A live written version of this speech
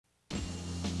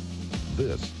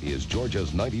This is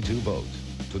Georgia's 92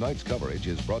 Votes. Tonight's coverage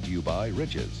is brought to you by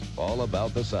Rich's, all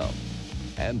about the South,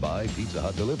 and by Pizza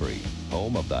Hut Delivery,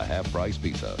 home of the half-price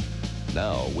pizza.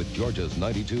 Now, with Georgia's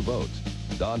 92 Votes,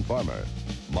 Don Farmer,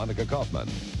 Monica Kaufman,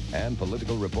 and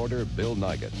political reporter Bill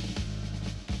Nigut.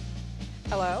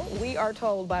 Hello. We are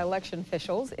told by election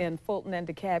officials in Fulton and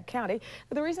DeKalb County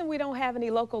that the reason we don't have any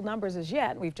local numbers as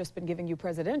yet, we've just been giving you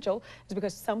presidential, is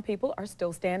because some people are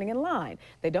still standing in line.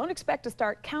 They don't expect to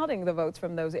start counting the votes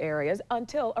from those areas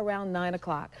until around 9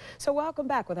 o'clock. So welcome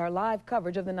back with our live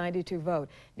coverage of the 92 vote.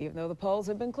 And even though the polls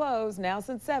have been closed now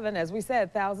since 7, as we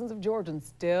said, thousands of Georgians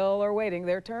still are waiting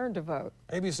their turn to vote.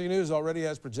 ABC News already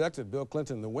has projected Bill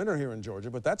Clinton the winner here in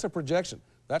Georgia, but that's a projection.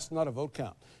 That's not a vote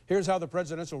count. Here's how the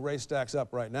presidential race stacks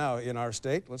up right now in our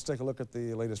state. Let's take a look at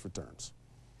the latest returns.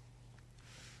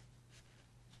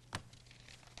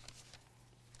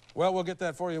 Well, we'll get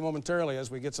that for you momentarily as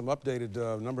we get some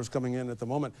updated numbers coming in at the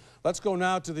moment. Let's go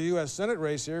now to the U.S. Senate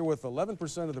race here with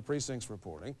 11% of the precincts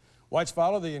reporting. White's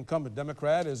Fowler, the incumbent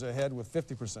Democrat, is ahead with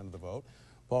 50% of the vote.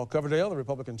 Paul Coverdale, the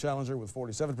Republican challenger, with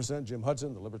 47%. Jim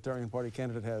Hudson, the Libertarian Party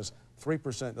candidate, has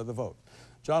 3% of the vote.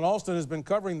 John Alston has been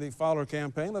covering the Fowler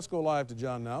campaign. Let's go live to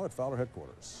John now at Fowler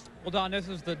headquarters. Well, Don, this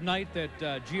is the night that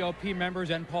GOP members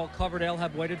and Paul Coverdale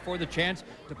have waited for, the chance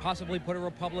to possibly put a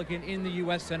Republican in the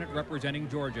U.S. Senate representing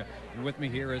Georgia. And with me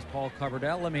here is Paul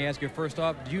Coverdale. Let me ask you first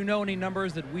off, do you know any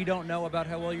numbers that we don't know about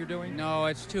how well you're doing? No,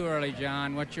 it's too early,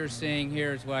 John. What you're seeing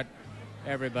here is what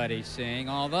everybody's seeing,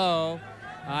 although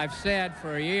I've said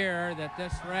for a year that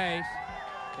this race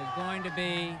is going to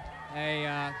be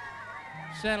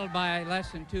settled by less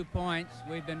than 2 points.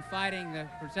 We've been fighting the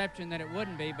perception that it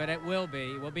wouldn't be, but it will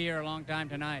be. We'll be here a long time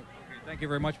tonight. Okay, thank you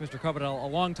very much, Mr. Coverdale. A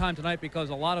long time tonight because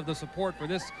a lot of the support for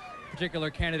this particular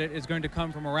candidate is going to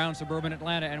come from around suburban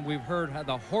Atlanta, and we've heard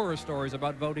the horror stories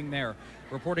about voting there.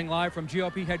 Reporting live from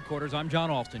GOP headquarters, I'm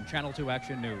John Alston, Channel 2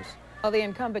 Action News. Well, the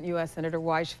incumbent U.S. Senator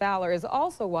White Fowler is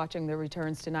also watching the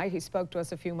returns tonight. He spoke to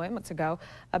us a few moments ago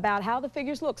about how the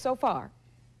figures look so far.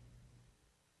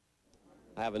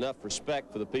 I have enough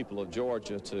respect for the people of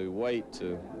Georgia to wait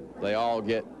till they all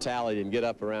get tallied and get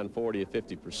up around 40 or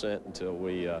 50% until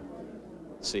we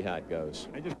see how it goes.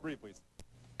 And just briefly.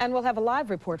 And we'll have a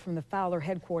live report from the Fowler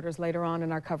headquarters later on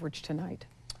in our coverage tonight.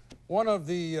 One of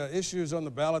the issues on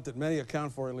the ballot that many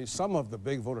account for at least some of the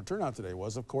big voter turnout today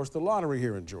was, of course, the lottery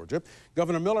here in Georgia.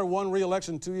 Governor Miller won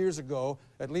re-election 2 years ago,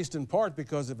 at least in part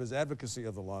because of his advocacy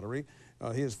of the lottery.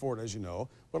 He is for it, as you know.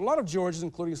 But a lot of Georgians,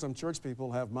 including some church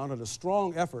people, have mounted a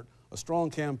strong effort, a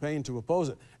strong campaign to oppose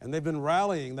it. And they've been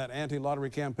rallying that anti-lottery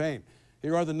campaign.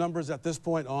 Here are the numbers at this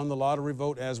point on the lottery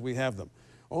vote as we have them.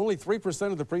 Only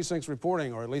 3% of the precincts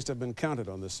reporting, or at least have been counted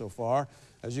on this so far.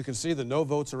 As you can see, the no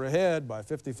votes are ahead by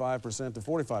 55% to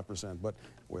 45%, but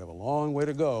we have a long way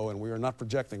to go, and we are not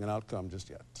projecting an outcome just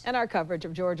yet. And our coverage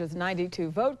of Georgia's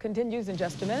 92 vote continues in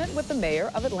just a minute with the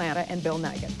mayor of Atlanta and Bill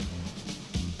Nigut.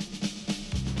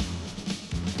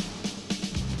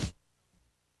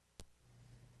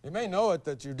 You may know it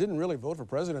that you didn't really vote for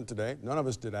president today. None of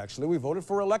us did, actually. We voted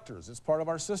for electors. It's part of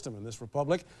our system in this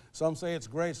republic. Some say it's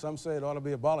great. Some say it ought to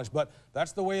be abolished. But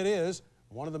that's the way it is.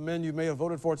 One of the men you may have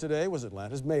voted for today was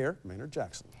Atlanta's mayor, Maynard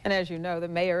Jackson. And as you know, the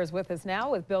mayor is with us now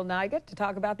with Bill Nigut to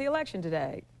talk about the election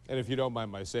today. And if you don't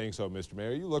mind my saying so, Mr.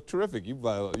 Mayor, you look terrific. You've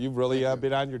really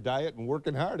been on your diet and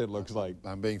working hard, it looks like.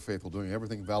 I'm being faithful, doing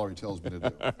everything Valerie tells me to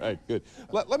do. All right, good.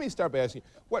 Let me start by asking,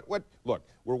 look,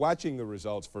 we're watching the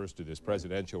results first of this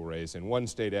presidential race, and one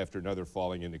state after another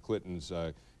falling into Clinton's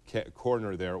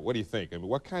corner there. What do you think? I mean,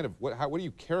 what do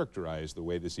you characterize the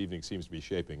way this evening seems to be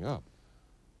shaping up?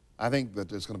 I think that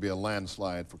there's going to be a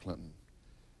landslide for Clinton.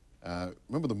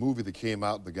 Remember the movie that came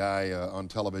out, the guy on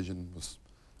television was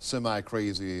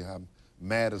semi-crazy, I'm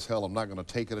mad as hell, I'm not going to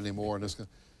take it anymore. And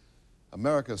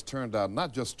America has turned out,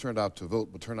 not just turned out to vote,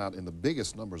 but turned out in the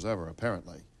biggest numbers ever,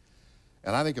 apparently.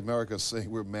 And I think America is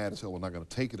saying we're mad as hell, we're not going to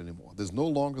take it anymore. There's no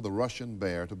longer the Russian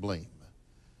bear to blame.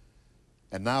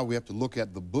 And now we have to look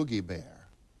at the boogey bear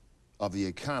of the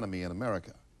economy in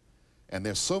America. And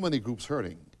there's so many groups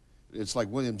hurting. It's like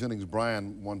William Jennings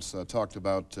Bryan once talked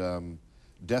about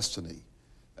destiny.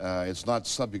 It's not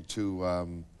subject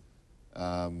to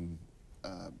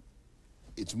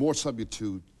it's more subject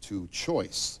to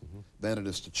choice than it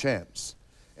is to chance.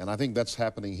 And I think that's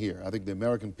happening here. I think the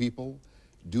American people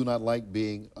do not like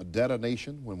being a debtor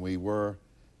nation when we were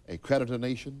a creditor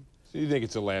nation. So you think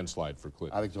it's a landslide for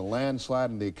Clinton? I think it's a landslide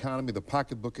in the economy. The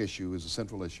pocketbook issue is a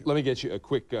central issue. Let me get you a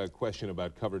quick question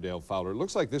about Coverdale Fowler. It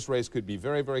looks like this race could be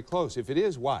very, very close. If it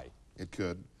is, why? It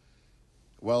could.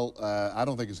 Well, I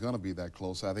don't think it's going to be that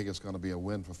close. I think it's going to be a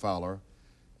win for Fowler.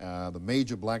 The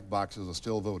major black boxes are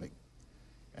still voting.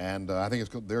 And I think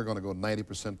they're going to go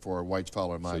 90% for White's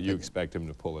Fowler, in my opinion. So you expect him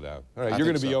to pull it out. All right, I you're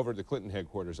going to think be so. over at the Clinton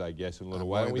headquarters, I guess, in a little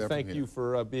while. And we thank you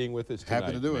for being with us tonight,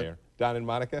 Happy to do Mayor. it. Don and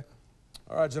Monica?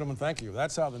 All right, gentlemen, thank you.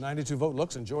 That's how the 92 vote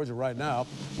looks in Georgia right now.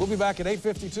 We'll be back at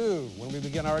 8:52 when we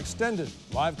begin our extended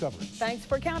live coverage. Thanks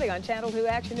for counting on Channel 2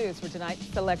 Action News for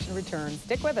tonight's election return.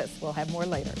 Stick with us. We'll have more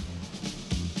later.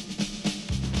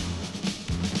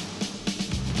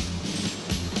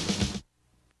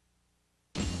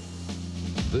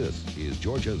 This is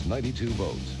Georgia's 92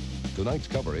 votes. Tonight's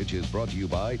coverage is brought to you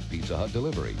by Pizza Hut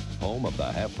Delivery, home of the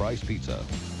half-price pizza,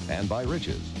 and by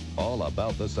Riches, all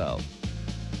about the South.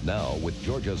 Now, with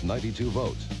Georgia's 92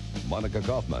 votes, Monica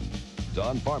Kaufman,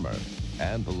 Don Farmer,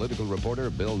 and political reporter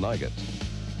Bill Nigett.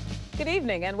 Good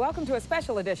evening and welcome to a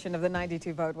special edition of the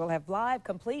 92 Vote. We'll have live,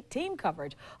 complete team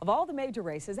coverage of all the major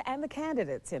races and the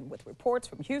candidates in with reports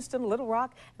from Houston, Little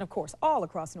Rock, and of course all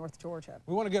across North Georgia.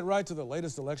 We want to get right to the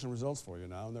latest election results for you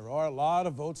now, and there are a lot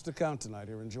of votes to count tonight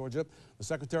here in Georgia. The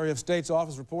Secretary of State's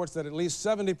office reports that at least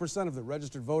 70% of the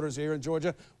registered voters here in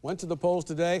Georgia went to the polls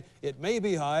today. It may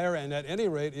be higher, and at any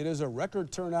rate, it is a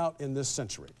record turnout in this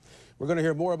century. We're going to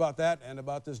hear more about that and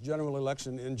about this general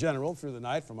election in general through the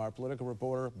night from our political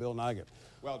reporter, Bill Nigett.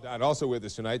 Well, Don, also with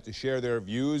us tonight to share their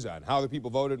views on how the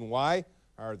people voted and why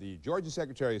are the Georgia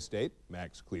Secretary of State,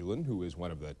 Max Cleland, who is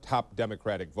one of the top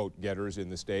Democratic vote getters in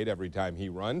the state every time he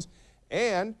runs,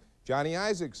 and Johnny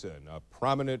Isaacson, a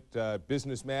prominent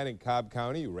businessman in Cobb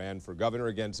County who ran for governor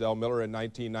against Zell Miller in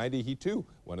 1990. He, too,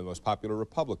 one of the most popular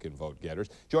Republican vote getters.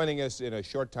 Joining us in a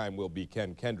short time will be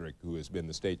Ken Kendrick, who has been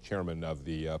the state chairman of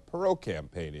the Perot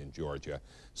campaign in Georgia.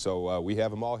 So we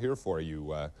have them all here for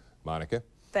you, Monica.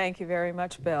 Thank you very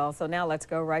much, Bill. So now let's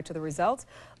go right to the results.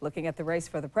 Looking at the race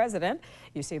for the president,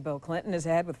 you see Bill Clinton is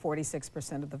ahead with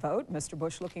 46% of the vote. Mr.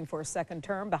 Bush looking for a second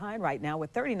term behind right now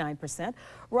with 39%.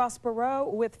 Ross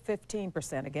Perot with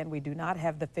 15%. Again, we do not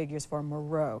have the figures for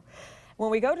Moreau. When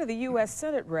we go to the U.S.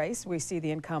 Senate race, we see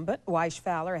the incumbent, Weish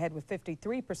Fowler, ahead with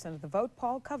 53% of the vote.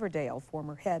 Paul Coverdale,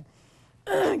 former head,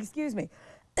 excuse me,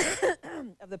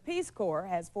 of the Peace Corps,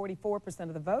 has 44%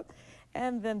 of the vote,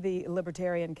 and then the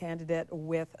Libertarian candidate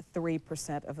with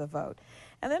 3% of the vote.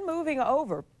 And then moving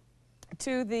over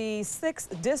to the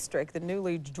 6th district, the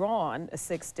newly drawn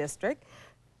 6th district,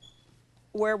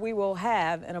 where we will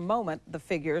have, in a moment, the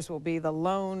figures will be the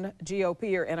lone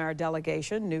GOPer in our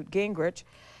delegation, Newt Gingrich.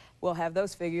 We'll have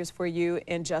those figures for you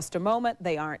in just a moment.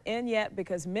 They aren't in yet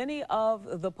because many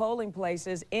of the polling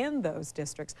places in those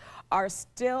districts are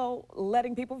still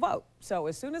letting people vote. So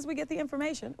as soon as we get the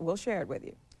information, we'll share it with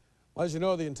you. Well, as you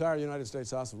know, the entire United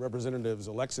States House of Representatives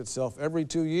elects itself every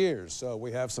 2 years, so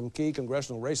we have some key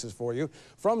congressional races for you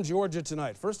from Georgia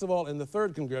tonight. First of all, in the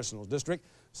 3rd Congressional District,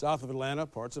 south of Atlanta,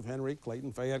 parts of Henry,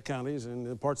 Clayton, Fayette counties,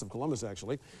 and parts of Columbus,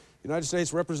 actually. United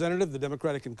States Representative, the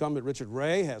Democratic incumbent Richard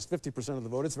Ray, has 50% of the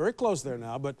vote. It's very close there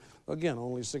now, but again,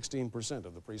 only 16%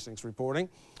 of the precincts reporting.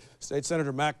 State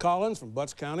Senator Mac Collins from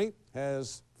Butts County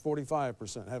has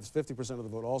 45%, has 50% of the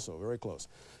vote also, very close.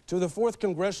 To the 4th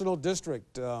Congressional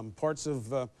District, parts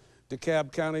of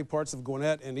DeKalb County, parts of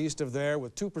Gwinnett, and east of there,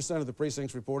 with 2% of the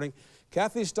precincts reporting.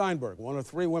 Kathy Steinberg, one of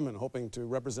 3 women hoping to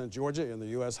represent Georgia in the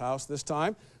U.S. House this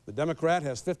time. The Democrat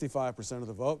has 55% of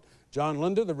the vote. John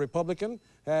Linder, the Republican,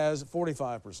 has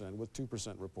 45% with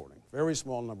 2% reporting. Very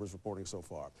small numbers reporting so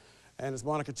far. And as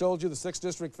Monica told you, the 6th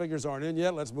district figures aren't in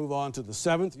yet. Let's move on to the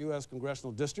 7th U.S.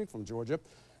 Congressional District from Georgia,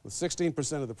 with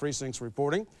 16% of the precincts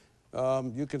reporting.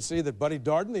 You can see that Buddy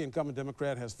Darden, the incumbent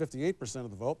Democrat, has 58% of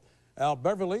the vote. Al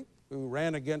Beverly, who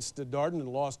ran against Darden and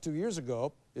lost 2 years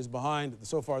ago, is behind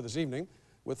so far this evening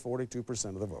with 42%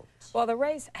 of the votes. Well, the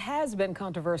race has been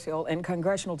controversial in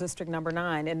Congressional District number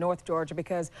 9 in North Georgia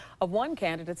because of one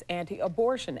candidate's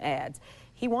anti-abortion ads.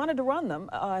 He wanted to run them,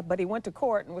 but he went to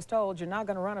court and was told, you're not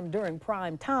going to run them during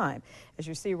prime time. As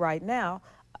you see right now,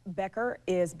 Becker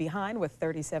is behind with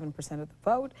 37% of the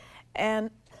vote, and,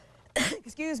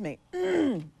 excuse me,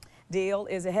 Deal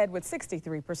is ahead with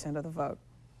 63% of the vote.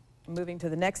 Moving to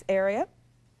the next area,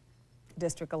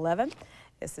 District 11,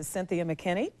 this is Cynthia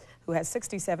McKinney, who has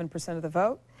 67% of the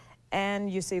vote,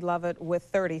 and you see Lovett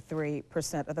with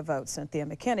 33% of the vote. Cynthia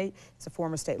McKinney is a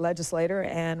former state legislator,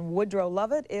 and Woodrow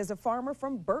Lovett is a farmer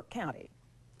from Burke County.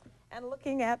 And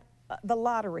looking at the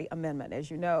lottery amendment, as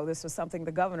you know, this was something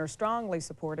the governor strongly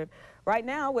supported. Right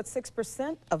now, with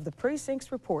 6% of the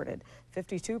precincts reported,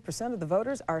 52% of the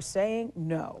voters are saying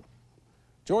no.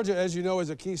 Georgia, as you know, is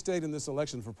a key state in this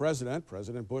election for president.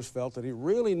 President Bush felt that he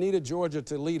really needed Georgia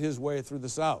to lead his way through the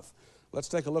South. Let's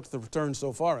take a look at the returns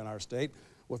so far in our state.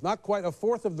 With not quite a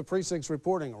fourth of the precincts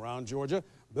reporting around Georgia,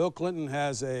 Bill Clinton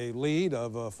has a lead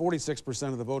of 46%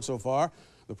 of the vote so far.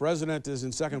 The president is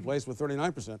in second place with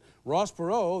 39%. Ross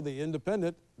Perot, the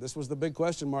independent, this was the big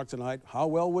question mark tonight. How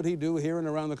well would he do here and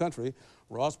around the country?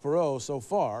 Ross Perot so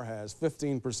far has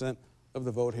 15% of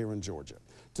the vote here in Georgia.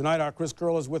 Tonight, our Chris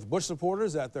Curl is with Bush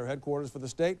supporters at their headquarters for the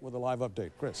state with a live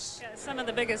update. Chris. Yeah, some of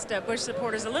the biggest Bush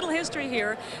supporters. A little history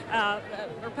here.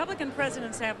 Republican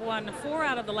presidents have won 4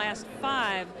 out of the last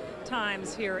 5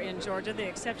 times here in Georgia. The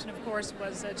exception, of course,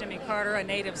 was Jimmy Carter, a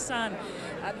native son.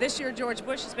 This year, George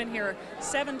Bush has been here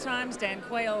 7 times. Dan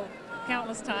Quayle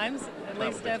countless times, at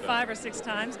least 5 or 6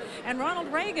 times. And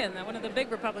Ronald Reagan, one of the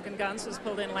big Republican guns, was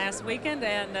pulled in last weekend,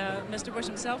 and Mr. Bush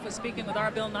himself was speaking with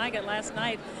our Bill Nigut last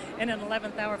night in an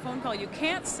 11th hour phone call. You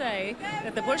can't say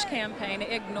that the Bush campaign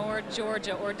ignored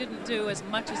Georgia or didn't do as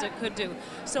much as it could do.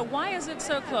 So why is it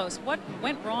so close? What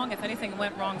went wrong, if anything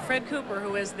went wrong? Fred Cooper,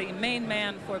 who is the main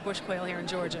man for Bush Quayle here in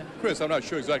Georgia. Chris, I'm not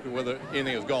sure exactly whether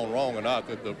anything has gone wrong or not.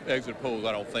 The exit polls,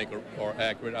 I don't think, are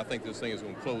accurate. I think this thing is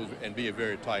going to close and be a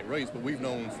very tight race, but we've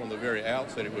known from the very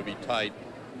outset it would be tight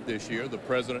this year. The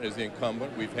president is the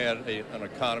incumbent. We've had an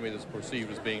economy that's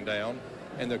perceived as being down,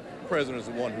 and the president is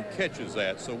the one who catches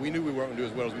that. So we knew we weren't going to do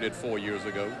as well as we did 4 years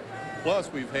ago.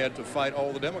 Plus, we've had to fight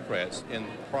all the Democrats. In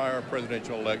prior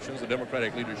presidential elections, the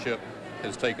Democratic leadership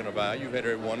has taken a bow. You've had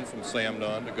everyone from Sam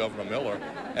Nunn to Governor Miller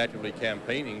actively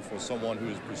campaigning for someone who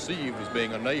is perceived as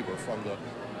being a neighbor from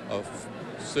the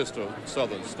sister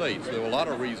southern states. There were a lot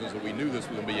of reasons that we knew this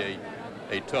was going to be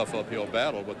a tough uphill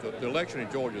battle, but the election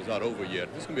in Georgia is not over yet.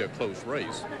 It's going to be a close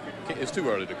race. It's too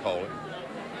early to call it.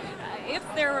 If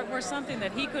there were something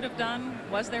that he could have done,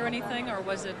 was there anything, or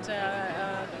was it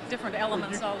different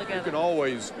elements altogether? You can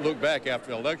always look back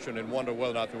after the election and wonder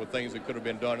whether or not there were things that could have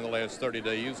been done in the last 30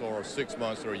 days or 6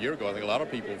 months or a year ago. I think a lot of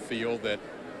people feel that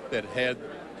had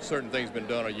certain things been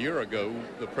done a year ago,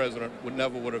 the president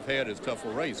would have had as tough a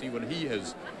race. Even he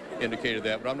has indicated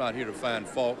that, but I'm not here to find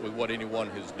fault with what anyone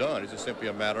has done. It's just simply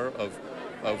a matter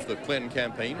of the Clinton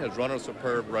campaign has run a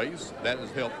superb race. That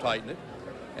has helped tighten it.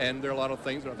 And there are a lot of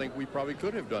things that I think we probably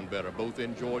could have done better, both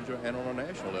in Georgia and on a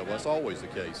national level. That's always the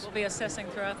case. We'll be assessing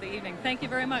throughout the evening. Thank you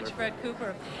very much, Fred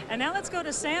Cooper. And now let's go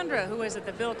to Sandra, who is at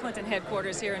the Bill Clinton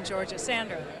headquarters here in Georgia.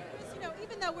 Sandra.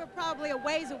 Even though we're probably a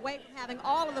ways away from having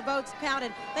all of the votes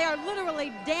counted, they are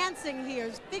literally dancing here,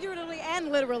 figuratively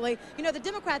and literally. You know, the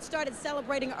Democrats started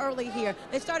celebrating early here.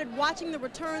 They started watching the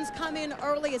returns come in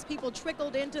early as people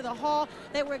trickled into the hall.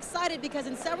 They were excited because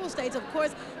in several states, of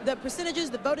course, the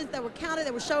percentages, the votes that were counted,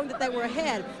 they were showing that they were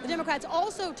ahead. The Democrats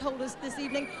also told us this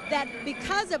evening that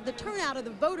because of the turnout of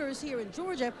the voters here in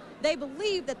Georgia, they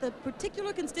believe that the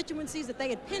particular constituencies that they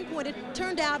had pinpointed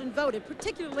turned out and voted,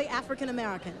 particularly African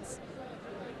Americans.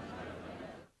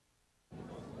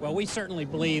 Well, we certainly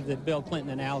believe that Bill Clinton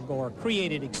and Al Gore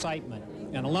created excitement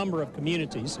in a number of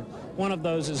communities. One of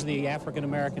those is the African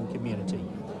American community,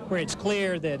 where it's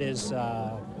clear that as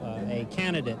a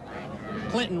candidate,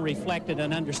 Clinton reflected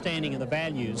an understanding of the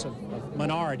values of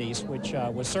minorities, which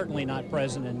was certainly not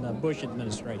present in the Bush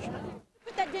administration.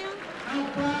 Put that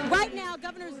down. Right now,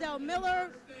 Governors Del Miller,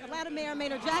 Atlanta Mayor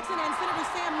Maynard Jackson, and Senator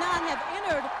Sam Nunn have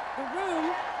entered the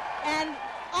room, and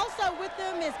also with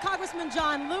them is Congressman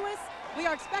John Lewis. We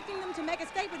are expecting them to make a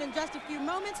statement in just a few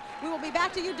moments. We will be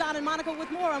back to you, Don and Monica, with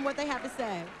more on what they have to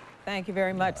say. Thank you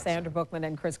very much, Sandra Bookman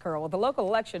and Chris Curl. Well, the local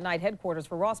election night headquarters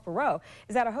for Ross Perot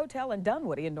is at a hotel in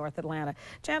Dunwoody in North Atlanta.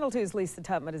 Channel 2's Lisa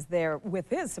Tubman is there with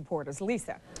his supporters.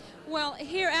 Lisa. Well,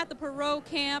 here at the Perot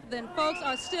camp, then folks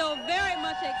are still very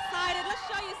much excited. Let's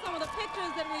show you some of the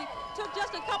pictures that we took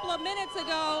just a couple of minutes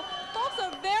ago. Folks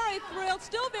are very thrilled,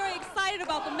 still very excited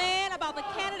about the man, about the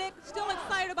candidate, still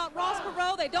excited about Ross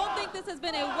Perot. They don't think this has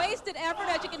been a wasted effort.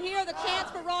 As you can hear, the chants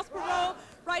for Ross Perot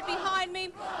right behind me.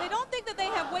 They don't think that they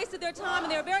have wasted their time,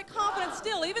 and they're very confident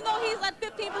still. Even though he's at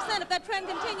 15%, if that trend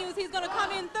continues, he's going to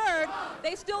come in third.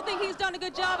 They still think he's done a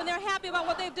good job, and they're happy about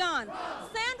what they've done.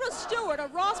 Sandra Stewart, a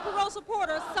Ross Perot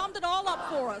supporter, summed it all up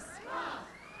for us.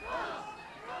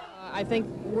 I think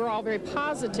we're all very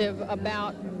positive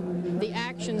about the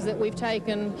actions that we've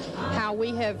taken, how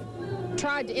we have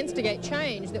tried to instigate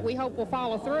change that we hope will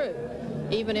follow through,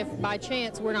 even if by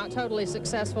chance we're not totally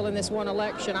successful in this one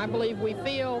election. I believe we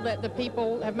feel that the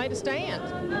people have made a stand,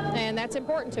 and that's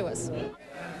important to us.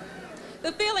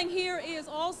 The feeling here is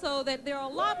also that there are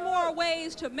a lot more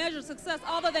ways to measure success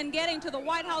other than getting to the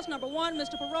White House. Number one,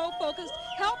 Mr. Perot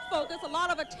helped focus a lot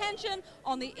of attention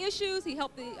on the issues. He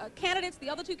helped the candidates, the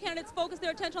other two candidates, focus their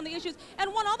attention on the issues.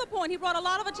 And one other point, he brought a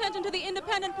lot of attention to the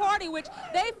independent party, which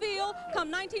they feel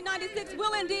come 1996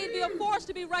 will indeed be a force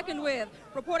to be reckoned with.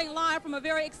 Reporting live from a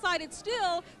very excited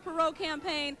still Perot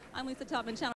campaign, I'm Lisa Tubman, Channel